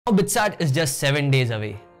Now BITSAT is just 7 days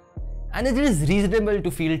away, and it is reasonable to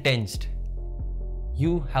feel tensed.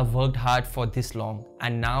 You have worked hard for this long,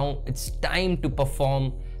 and now it's time to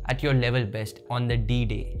perform at your level best on the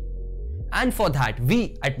D-Day. And for that,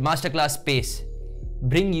 we at Masterclass Space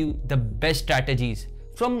bring you the best strategies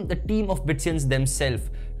from the team of BITSians themselves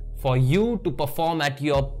for you to perform at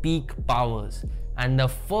your peak powers. And the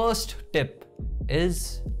first tip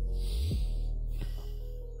is,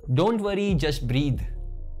 don't worry, just breathe.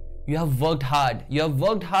 You have worked hard. You have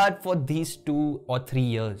worked hard for these 2 or 3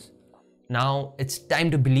 years. Now it's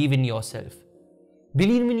time to believe in yourself.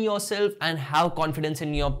 Believe in yourself and have confidence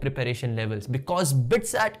in your preparation levels, because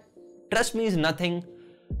BITSAT, trust me, is nothing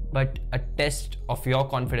but a test of your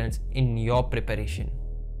confidence in your preparation.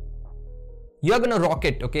 You're gonna rock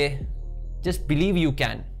it, okay? Just believe you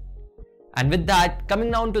can. And with that,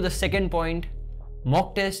 coming down to the second point,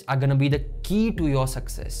 mock tests are gonna be the key to your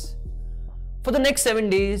success. For the next 7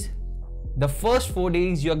 days, the first 4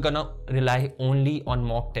 days, you're gonna rely only on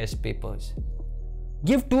mock test papers.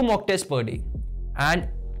 Give 2 mock tests per day. And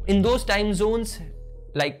in those time zones,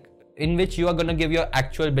 like in which you are gonna give your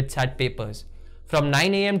actual BITSAT papers from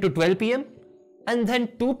 9 AM to 12 PM and then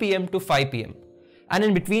 2 PM to 5 PM. And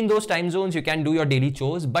in between those time zones, you can do your daily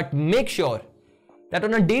chores, but make sure that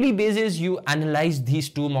on a daily basis, you analyze these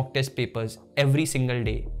 2 mock test papers every single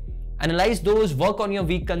day. Analyze those, work on your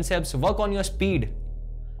weak concepts, work on your speed.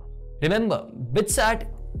 Remember, BITSAT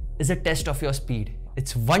is a test of your speed.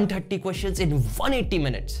 It's 130 questions in 180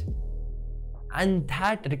 minutes. And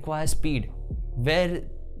that requires speed, where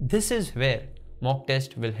this is where mock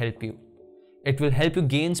test will help you. It will help you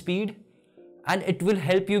gain speed, and it will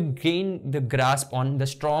help you gain the grasp on the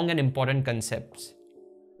strong and important concepts.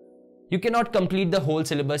 You cannot complete the whole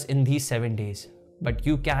syllabus in these 7 days, but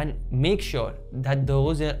you can make sure that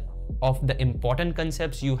those of the important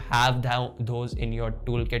concepts, you have those in your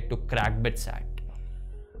toolkit to crack BITSAT.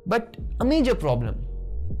 But a major problem,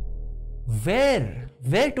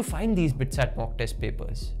 where to find these BITSAT mock test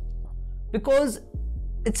papers? Because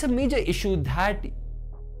it's a major issue that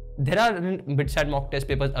there aren't BITSAT mock test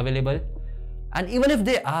papers available, and even if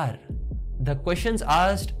they are, the questions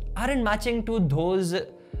asked aren't matching to those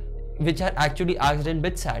which are actually asked in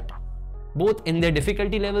BITSAT, both in their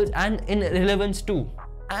difficulty levels and in relevance too.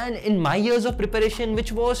 And in my years of preparation,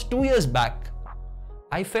 which was 2 years back,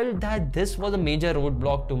 I felt that this was a major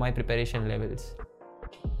roadblock to my preparation levels.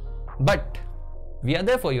 But we are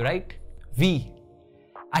there for you, right? We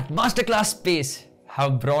at Masterclass Space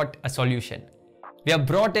have brought a solution. We have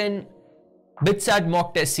brought in BITSAT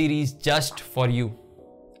mock test series just for you.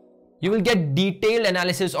 You will get detailed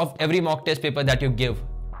analysis of every mock test paper that you give,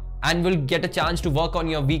 and will get a chance to work on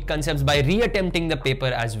your weak concepts by re-attempting the paper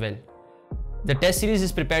as well. The test series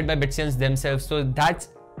is prepared by BITSians themselves, so that's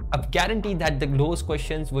a guarantee that those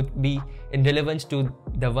questions would be in relevance to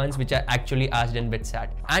the ones which are actually asked in BITSAT.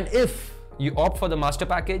 And if you opt for the master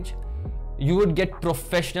package, you would get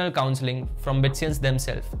professional counseling from BITSians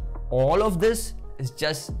themselves. All of this is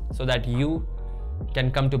just so that you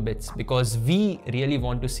can come to BITS, because we really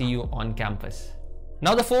want to see you on campus.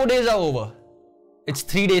 Now the 4 days are over. It's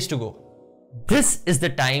 3 days to go. This is the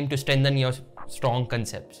time to strengthen your strong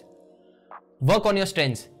concepts. Work on your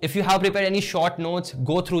strengths. If you have prepared any short notes,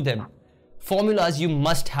 go through them. Formulas, you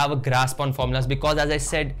must have a grasp on formulas, because as I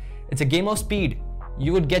said, it's a game of speed.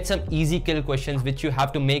 You would get some easy kill questions which you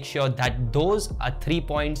have to make sure that those are 3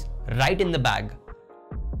 points right in the bag.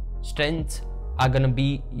 Strengths are gonna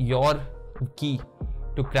be your key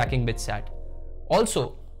to cracking BITSAT.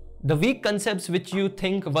 Also, the weak concepts which you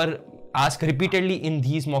think were asked repeatedly in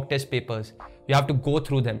these mock test papers, you have to go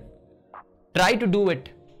through them. Try to do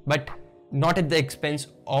it, but not at the expense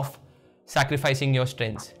of sacrificing your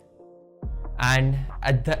strengths. And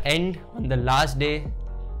at the end, on the last day,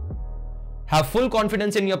 have full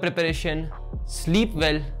confidence in your preparation, sleep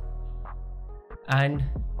well, and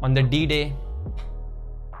on the D-Day,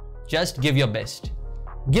 just give your best.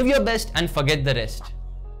 Give your best and forget the rest,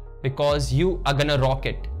 because you are gonna rock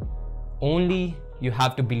it. Only you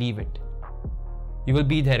have to believe it. You will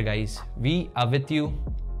be there, guys. We are with you.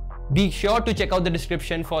 Be sure to check out the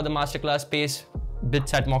description for the Masterclass Space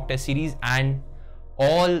BITSAT mock test series, and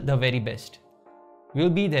all the very best. We'll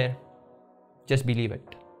be there. Just believe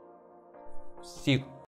it. See you.